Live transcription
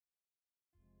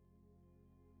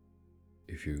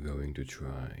If you're going to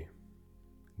try,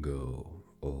 go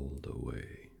all the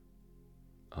way.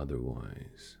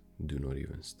 Otherwise, do not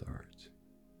even start.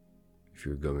 If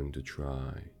you're going to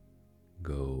try,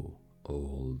 go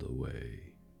all the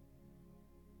way.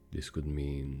 This could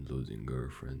mean losing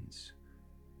girlfriends,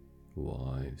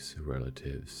 wives,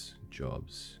 relatives,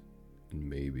 jobs, and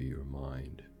maybe your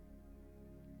mind.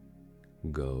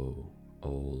 Go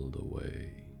all the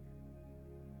way.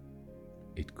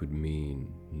 It could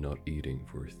mean not eating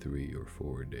for 3 or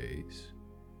 4 days.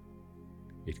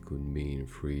 It could mean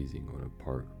freezing on a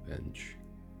park bench.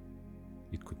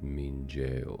 It could mean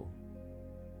jail.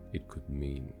 It could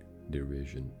mean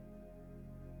derision,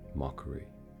 mockery,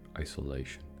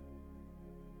 isolation.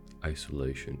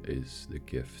 Isolation is the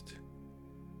gift.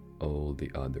 All the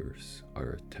others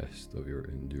are a test of your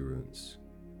endurance,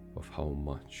 of how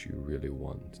much you really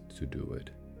want to do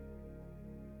it.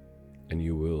 And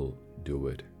you will do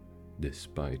it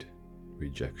despite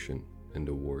rejection and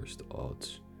the worst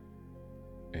odds.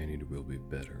 And it will be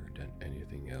better than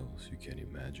anything else you can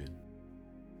imagine.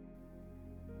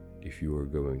 If you are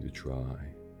going to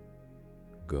try,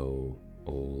 go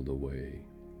all the way.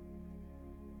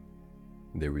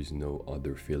 There is no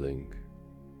other feeling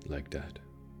like that.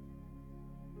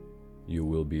 You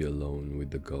will be alone with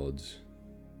the gods,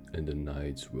 and the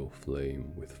nights will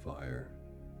flame with fire.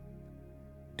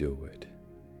 Do it.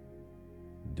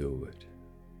 Do it.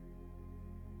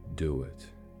 Do it.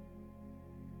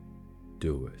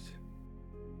 Do it.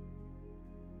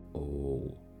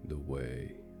 All the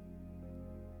way.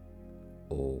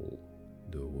 All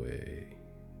the way.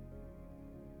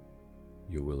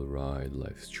 You will ride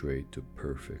life straight to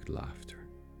perfect laughter.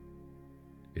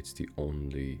 It's the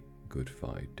only good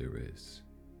fight there is.